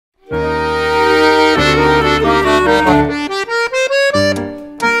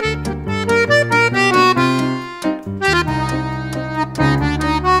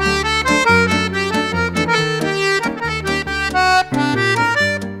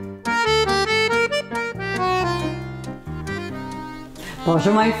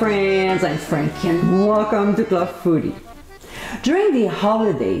Bonjour my friends, I'm Frank and welcome to Club Foodie. During the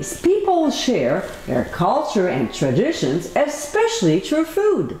holidays, people share their culture and traditions, especially through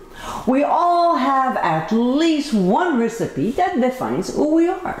food. We all have at least one recipe that defines who we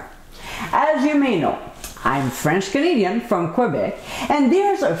are. As you may know, I'm French-Canadian from Quebec, and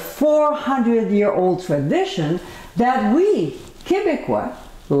there's a 400-year-old tradition that we, Québécois,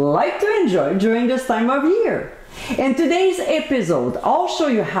 like to enjoy during this time of year. In today's episode, I'll show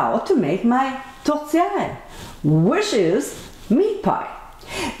you how to make my tourtière, which is meat pie.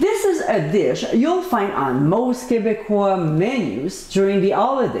 This is a dish you'll find on most Québécois menus during the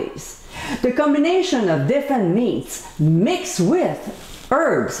holidays. The combination of different meats mixed with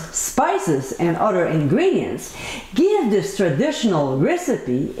herbs, spices, and other ingredients give this traditional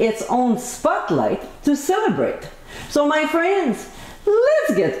recipe its own spotlight to celebrate. So my friends,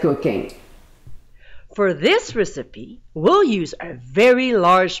 let's get cooking. For this recipe, we'll use a very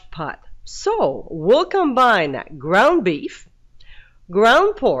large pot. So we'll combine ground beef,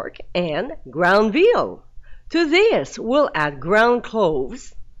 ground pork, and ground veal. To this, we'll add ground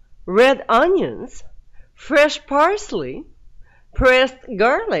cloves, red onions, fresh parsley, pressed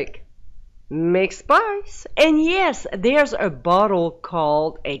garlic, mixed spice, and yes, there's a bottle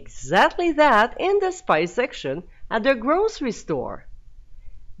called exactly that in the spice section at the grocery store.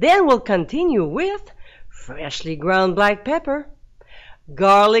 Then we'll continue with freshly ground black pepper,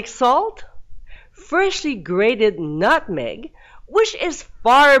 garlic salt, freshly grated nutmeg, which is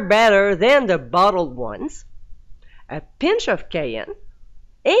far better than the bottled ones, a pinch of cayenne,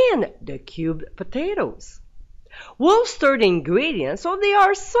 and the cubed potatoes. We'll stir the ingredients so they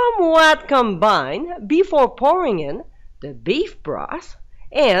are somewhat combined before pouring in the beef broth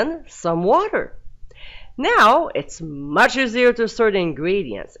and some water. Now, it's much easier to stir the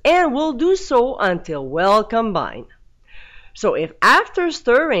ingredients, and we'll do so until well combined. So if after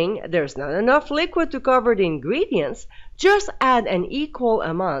stirring there's not enough liquid to cover the ingredients, just add an equal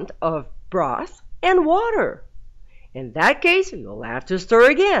amount of broth and water. In that case, you'll have to stir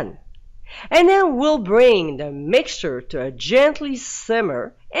again. And then we'll bring the mixture to a gently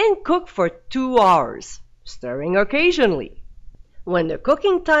simmer and cook for 2 hours, stirring occasionally. When the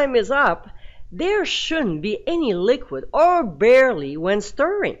cooking time is up, there shouldn't be any liquid or barely when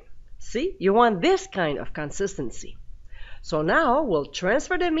stirring. See, you want this kind of consistency. So now we'll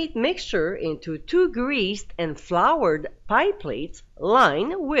transfer the meat mixture into 2 greased and floured pie plates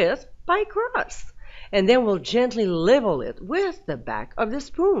lined with pie crust. And then we'll gently level it with the back of the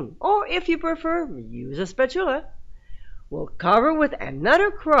spoon. Or if you prefer, use a spatula. We'll cover with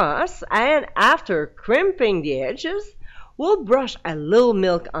another crust, and after crimping the edges, we'll brush a little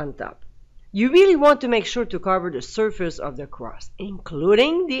milk on top. You really want to make sure to cover the surface of the crust,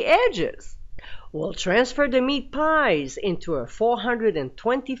 including the edges. We'll transfer the meat pies into a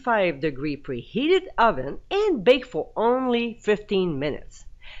 425-degree preheated oven and bake for only 15 minutes.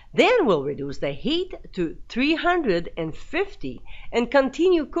 Then we'll reduce the heat to 350 and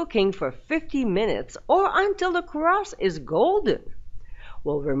continue cooking for 50 minutes or until the crust is golden.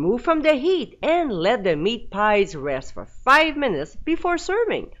 We'll remove from the heat and let the meat pies rest for 5 minutes before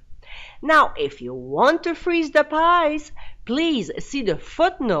serving. Now, if you want to freeze the pies, please see the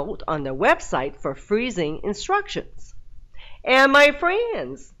footnote on the website for freezing instructions. And my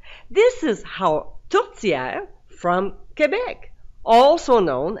friends, this is how tourtière from Quebec, also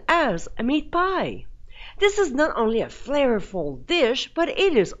known as a meat pie. This is not only a flavorful dish, but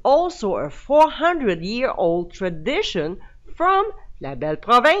it is also a 400-year-old tradition from La Belle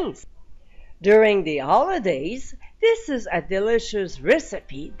Province. During the holidays, this is a delicious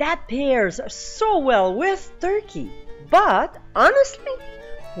recipe that pairs so well with turkey. But honestly,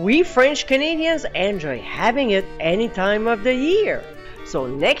 we French Canadians enjoy having it any time of the year. So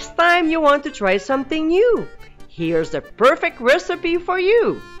next time you want to try something new, here's the perfect recipe for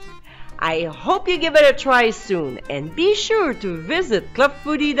you. I hope you give it a try soon, and be sure to visit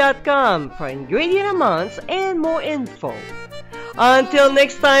clubfoodie.com for ingredient amounts and more info. Until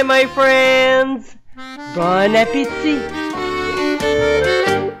next time, my friends, bon appétit!